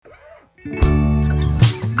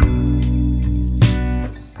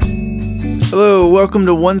Hello, welcome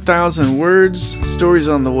to 1000 Words, Stories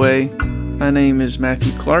on the Way. My name is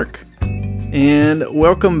Matthew Clark, and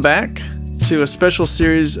welcome back to a special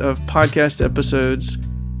series of podcast episodes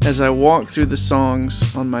as I walk through the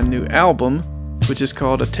songs on my new album, which is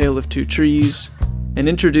called A Tale of Two Trees, and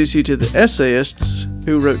introduce you to the essayists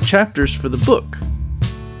who wrote chapters for the book.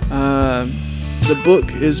 The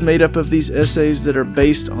book is made up of these essays that are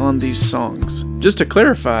based on these songs. Just to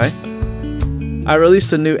clarify, I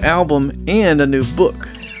released a new album and a new book.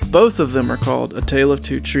 Both of them are called A Tale of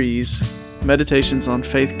Two Trees, Meditations on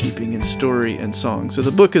Faith-Keeping in Story and Song. So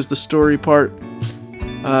the book is the story part,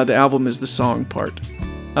 the album is the song part.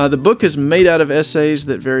 The book is made out of essays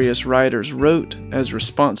that various writers wrote as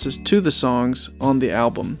responses to the songs on the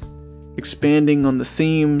album, expanding on the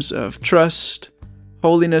themes of trust,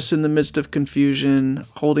 holiness in the midst of confusion,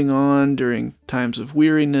 holding on during times of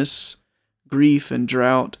weariness, grief and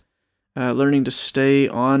drought, learning to stay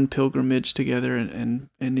on pilgrimage together,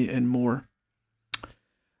 and more.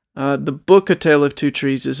 The book A Tale of Two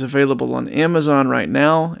Trees is available on Amazon right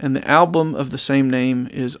now, and the album of the same name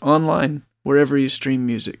is online wherever you stream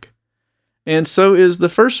music. And so is the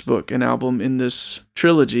first book and album in this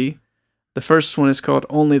trilogy. The first one is called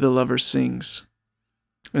Only the Lover Sings.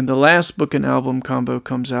 And the last book and album combo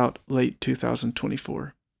comes out late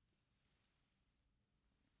 2024.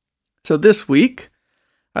 So this week,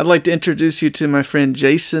 I'd like to introduce you to my friend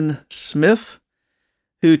Jason Smith,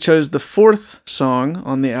 who chose the fourth song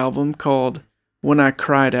on the album called When I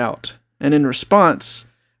Cried Out, and in response,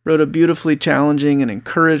 wrote a beautifully challenging and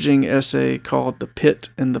encouraging essay called The Pit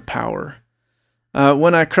and the Power.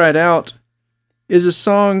 When I Cried Out is a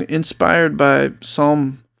song inspired by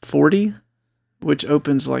Psalm 40, which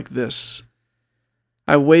opens like this: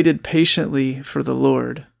 I waited patiently for the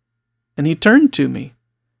Lord, and he turned to me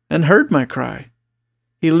and heard my cry.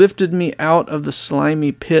 He lifted me out of the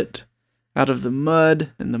slimy pit, out of the mud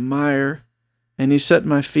and the mire, and he set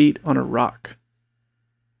my feet on a rock.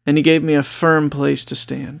 And he gave me a firm place to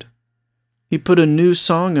stand. He put a new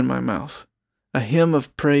song in my mouth, a hymn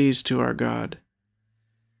of praise to our God.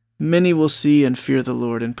 Many will see and fear the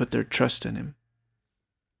Lord and put their trust in him.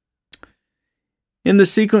 In the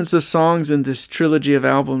sequence of songs in this trilogy of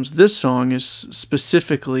albums, this song is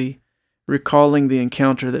specifically recalling the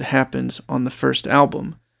encounter that happens on the first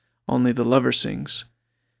album, Only the Lover Sings.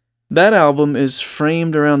 That album is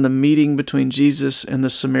framed around the meeting between Jesus and the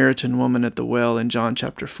Samaritan woman at the well in John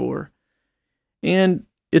chapter 4. And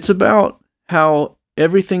it's about how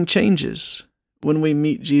everything changes when we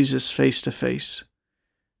meet Jesus face to face.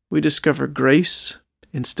 We discover grace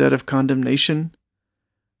instead of condemnation,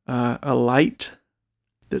 a light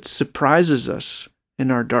that surprises us in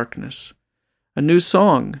our darkness, a new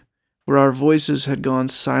song where our voices had gone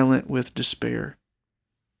silent with despair.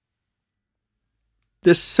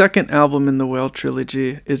 This second album in the Well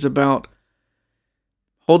trilogy is about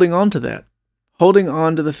holding on to that, holding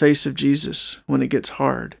on to the face of Jesus when it gets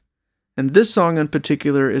hard. And this song in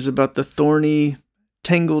particular is about the thorny,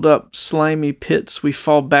 tangled up, slimy pits we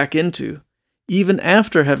fall back into, even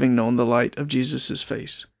after having known the light of Jesus'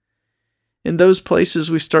 face. In those places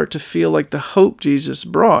we start to feel like the hope Jesus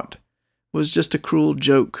brought was just a cruel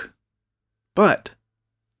joke. But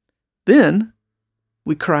then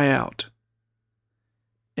we cry out,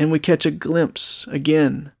 and we catch a glimpse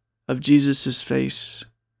again of Jesus' face,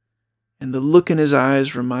 and the look in his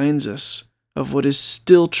eyes reminds us of what is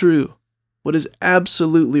still true, what is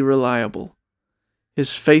absolutely reliable,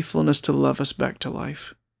 his faithfulness to love us back to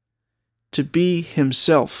life, to be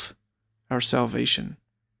himself our salvation.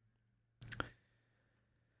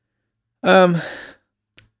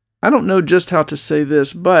 I don't know just how to say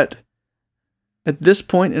this, but at this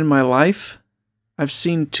point in my life, I've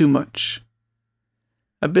seen too much.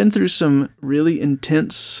 I've been through some really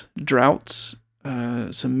intense droughts,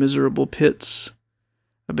 some miserable pits.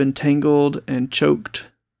 I've been tangled and choked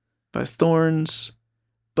by thorns,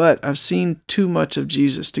 but I've seen too much of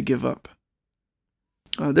Jesus to give up.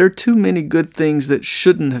 There are too many good things that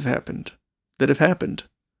shouldn't have happened, that have happened.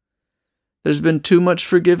 There's been too much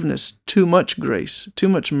forgiveness, too much grace, too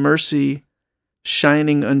much mercy,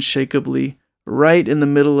 shining unshakably right in the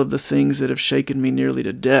middle of the things that have shaken me nearly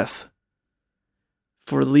to death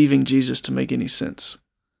for leaving Jesus to make any sense.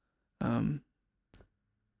 The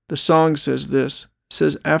song says this,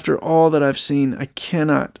 says, after all that I've seen, I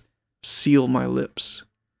cannot seal my lips,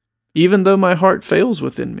 even though my heart fails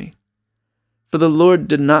within me. For the Lord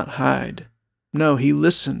did not hide. No, he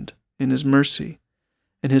listened in his mercy,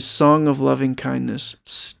 and his song of loving kindness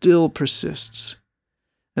still persists.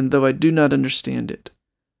 And though I do not understand it,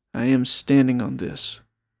 I am standing on this.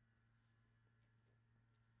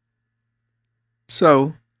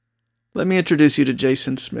 So, let me introduce you to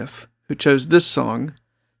Jason Smith, who chose this song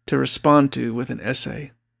to respond to with an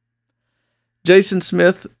essay. Jason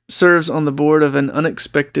Smith serves on the board of an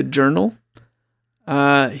unexpected journal.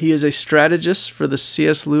 He is a strategist for the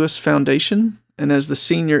C.S. Lewis Foundation and as the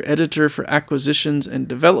senior editor for acquisitions and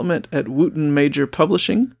development at Wooten Major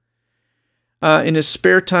Publishing. In his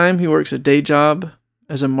spare time, he works a day job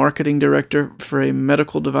as a marketing director for a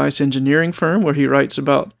medical device engineering firm where he writes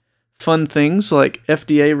about fun things like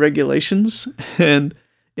FDA regulations and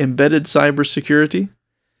embedded cybersecurity.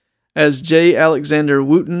 As J. Alexander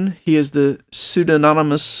Wooten, he is the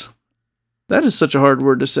pseudonymous. That is such a hard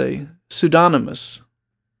word to say. Pseudonymous.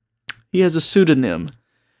 He has a pseudonym,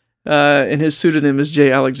 and his pseudonym is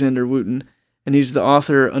J. Alexander Wooten, and he's the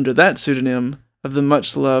author under that pseudonym of the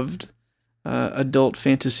much-loved adult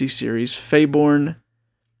fantasy series Fayborn,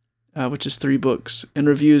 which is 3 books, and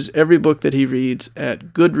reviews every book that he reads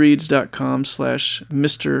at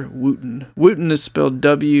goodreads.com/Mr. Wooten. Wooten is spelled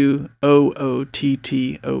Wootton.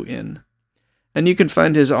 And you can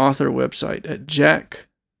find his author website at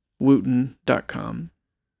jackwooten.com.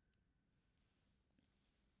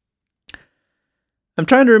 I'm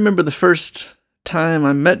trying to remember the first time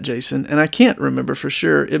I met Jason, and I can't remember for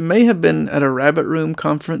sure. It may have been at a Rabbit Room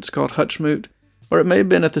conference called Hutchmoot, or it may have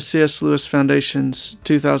been at the C.S. Lewis Foundation's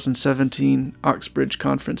 2017 Oxbridge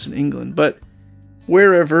Conference in England. But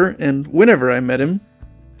wherever and whenever I met him,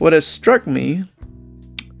 what has struck me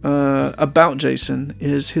about Jason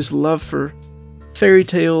is his love for fairy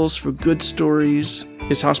tales, for good stories,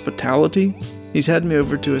 his hospitality. He's had me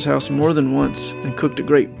over to his house more than once and cooked a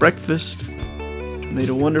great breakfast, made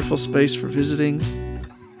a wonderful space for visiting.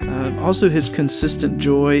 Also his consistent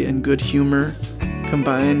joy and good humor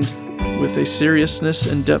combined with a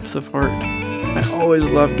seriousness and depth of heart. I always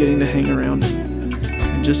love getting to hang around him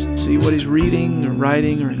and just see what he's reading or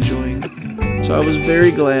writing or enjoying. So I was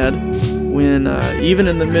very glad when, even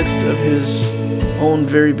in the midst of his own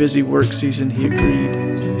very busy work season, he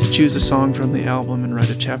agreed to choose a song from the album and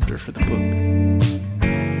write a chapter for the book.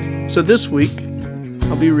 So this week,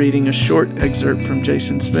 I'll be reading a short excerpt from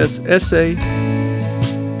Jason Smith's essay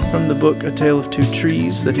from the book A Tale of Two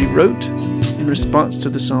Trees that he wrote in response to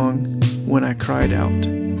the song When I Cried Out.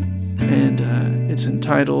 And it's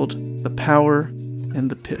entitled The Power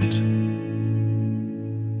and the Pit.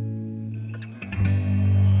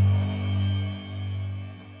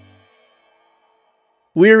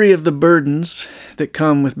 Weary of the burdens that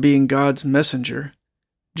come with being God's messenger,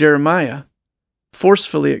 Jeremiah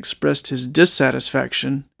forcefully expressed his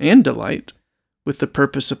dissatisfaction and delight with the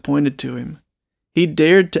purpose appointed to him. He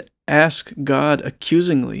dared to ask God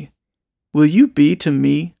accusingly, "Will you be to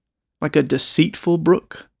me like a deceitful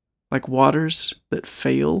brook, like waters that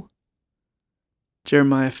fail?"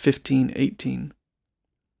 Jeremiah 15:18.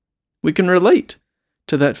 We can relate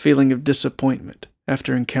to that feeling of disappointment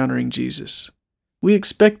after encountering Jesus. We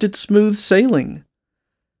expected smooth sailing,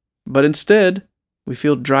 but instead we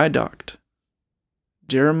feel dry-docked.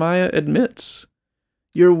 Jeremiah admits,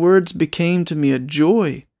 "Your words became to me a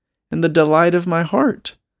joy and the delight of my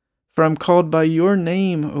heart, for I'm called by your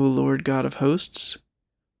name, O Lord God of hosts."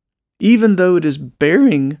 Even though it is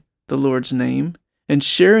bearing the Lord's name and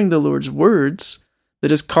sharing the Lord's words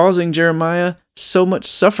that is causing Jeremiah so much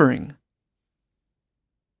suffering.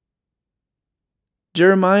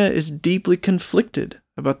 Jeremiah is deeply conflicted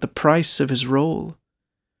about the price of his role.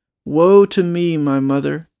 "Woe to me, my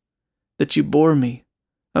mother, that you bore me,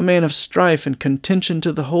 a man of strife and contention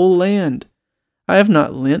to the whole land. I have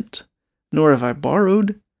not lent, nor have I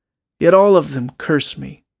borrowed, yet all of them curse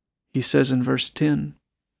me," he says in verse 10.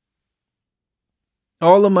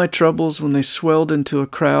 All of my troubles when they swelled into a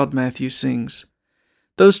crowd, Matthew sings.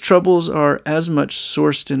 Those troubles are as much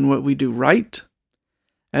sourced in what we do right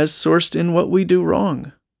as sourced in what we do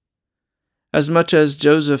wrong. As much as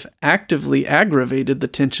Joseph actively aggravated the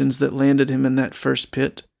tensions that landed him in that first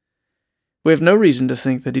pit, we have no reason to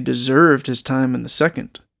think that he deserved his time in the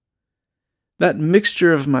second. That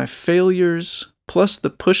mixture of my failures plus the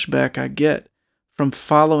pushback I get from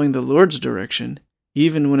following the Lord's direction,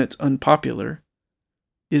 even when it's unpopular,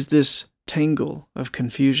 is this tangle of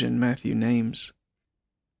confusion Matthew names.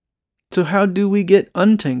 So how do we get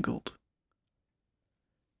untangled?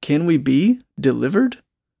 Can we be delivered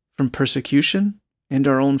from persecution and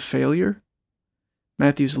our own failure?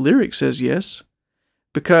 Matthew's lyric says yes,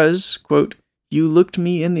 because, quote, "You looked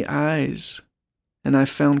me in the eyes, and I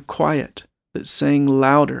found quiet that sang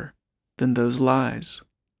louder than those lies."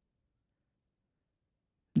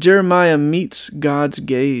 Jeremiah meets God's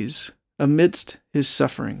gaze amidst his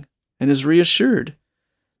suffering and is reassured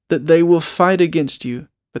that they will fight against you,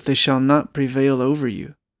 but they shall not prevail over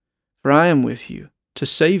you. for I am with you to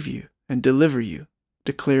save you and deliver you,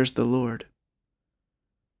 declares the Lord.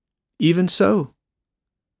 Even so,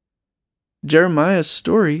 Jeremiah's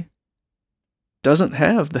story doesn't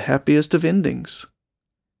have the happiest of endings.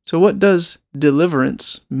 So what does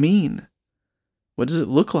deliverance mean? What does it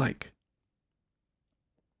look like?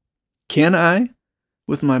 Can I,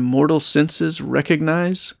 with my mortal senses,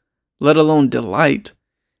 recognize, let alone delight,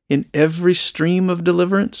 in every stream of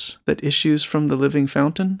deliverance that issues from the living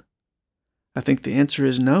fountain? I think the answer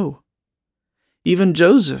is no. Even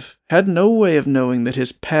Joseph had no way of knowing that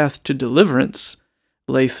his path to deliverance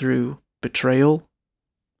lay through betrayal,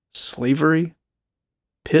 slavery,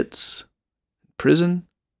 pits, prison.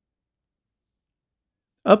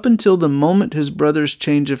 Up until the moment his brother's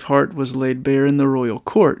change of heart was laid bare in the royal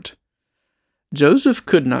court, Joseph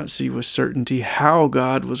could not see with certainty how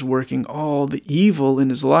God was working all the evil in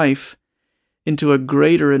his life into a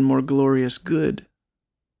greater and more glorious good.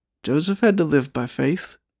 Joseph had to live by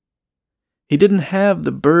faith. He didn't have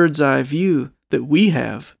the bird's eye view that we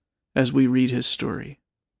have as we read his story.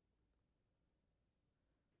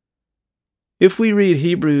 If we read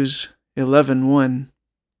Hebrews 11:1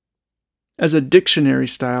 as a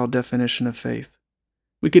dictionary-style definition of faith,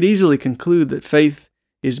 we could easily conclude that faith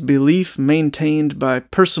is belief maintained by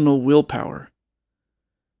personal willpower.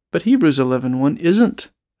 But Hebrews 11:1 isn't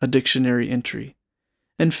a dictionary entry,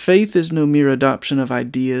 and faith is no mere adoption of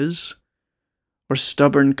ideas or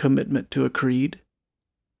stubborn commitment to a creed.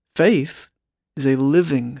 Faith is a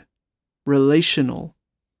living, relational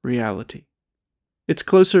reality. It's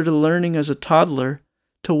closer to learning as a toddler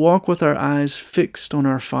to walk with our eyes fixed on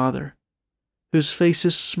our Father, whose face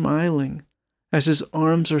is smiling as his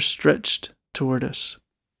arms are stretched toward us.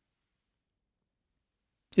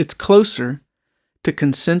 It's closer to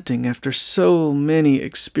consenting after so many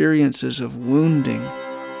experiences of wounding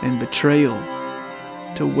and betrayal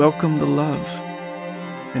to welcome the love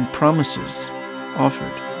and promises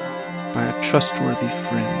offered by a trustworthy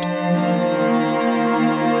friend.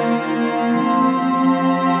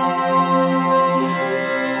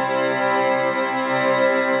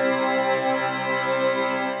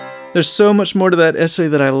 There's so much more to that essay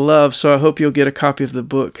that I love, so I hope you'll get a copy of the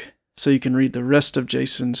book so you can read the rest of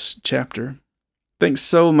Jason's chapter. Thanks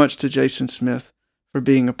so much to Jason Smith for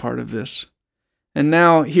being a part of this. And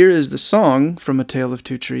now, here is the song from A Tale of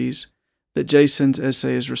Two Trees that Jason's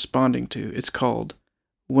essay is responding to. It's called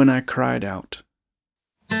When I Cried Out.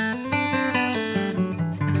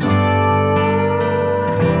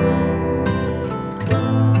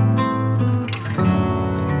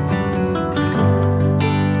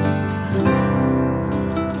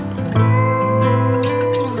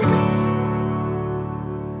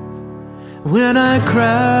 When I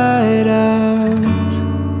cried out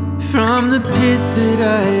from the pit that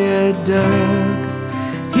I had dug,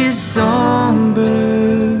 his song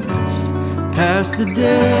burst past the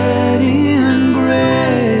dead in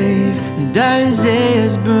grave, and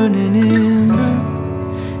Isaiah's burning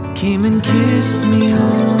ember came and kissed me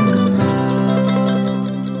on the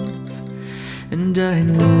mouth, and I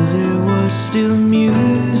knew there was still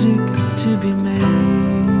music to be made.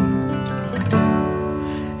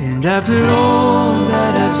 And after all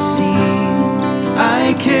that I've seen,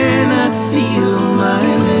 I cannot seal my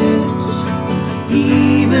lips,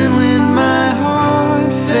 even when my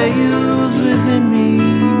heart fails within me.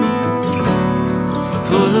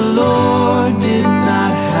 For the Lord did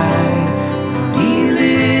not hide, for he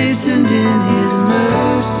listened in his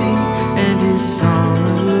mercy, and his song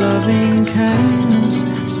of loving kindness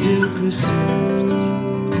still persists.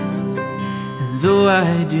 Though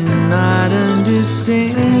I do not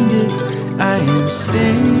understand it, I am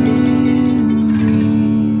standing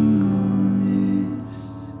on this.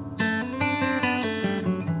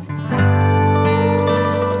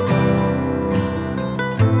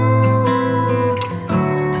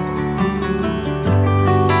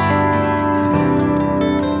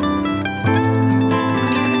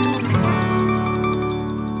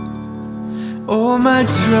 All my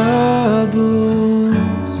troubles,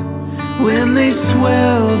 when they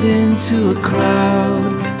swelled into a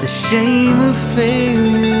crowd, the shame of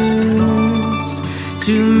failures,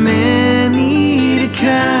 too many to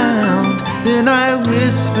count, then I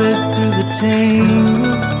whispered through the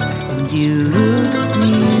tangle, and you looked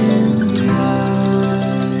me in the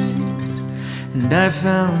eyes, and I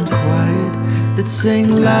found quiet that sang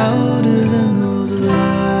louder than those lies.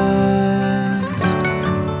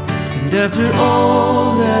 And after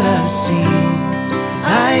all that I've seen,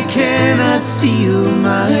 I cannot seal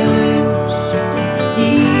my lips,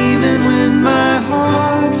 even when my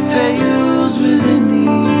heart fails within me.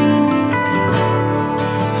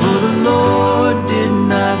 For the Lord did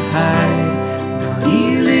not hide,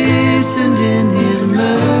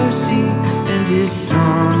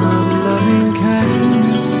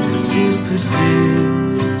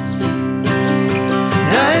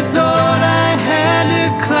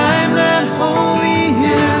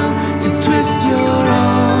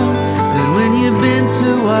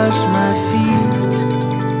 wash my feet.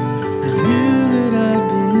 I knew that I'd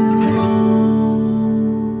been wrong.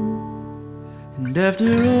 And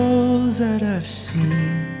after all that I've seen,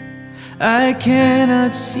 I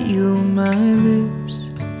cannot seal my lips,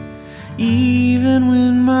 even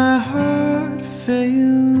when my heart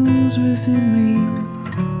fails within me.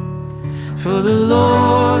 For the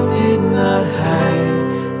Lord did not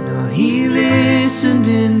hide, no, He listened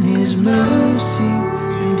in His mercy,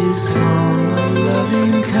 and His song of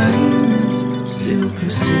loving kindness still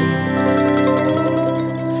pursues.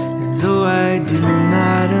 And though I do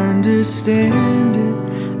not understand it,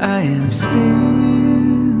 I am standing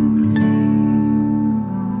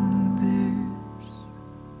on this.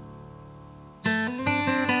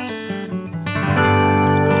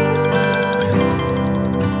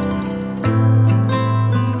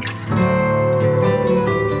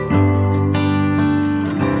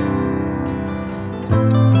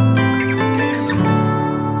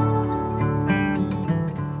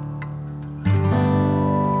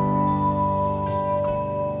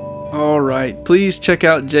 All right, please check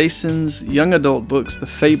out Jason's young adult books, the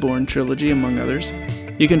Fayborn trilogy, among others.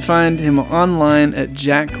 You can find him online at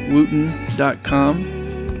jackwooten.com.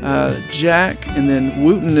 Jack, and then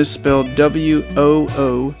Wooten is spelled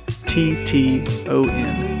WOOTTON,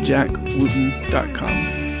 jackwooten.com.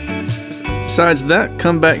 Besides that,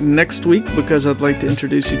 come back next week because I'd like to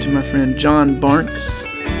introduce you to my friend John Barntz,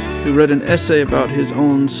 who wrote an essay about his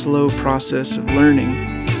own slow process of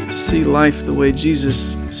learning to see life the way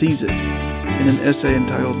Jesus sees it in an essay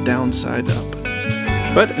entitled Downside Up.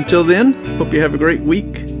 But until then, hope you have a great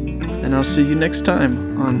week, and I'll see you next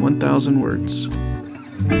time on 1000 Words.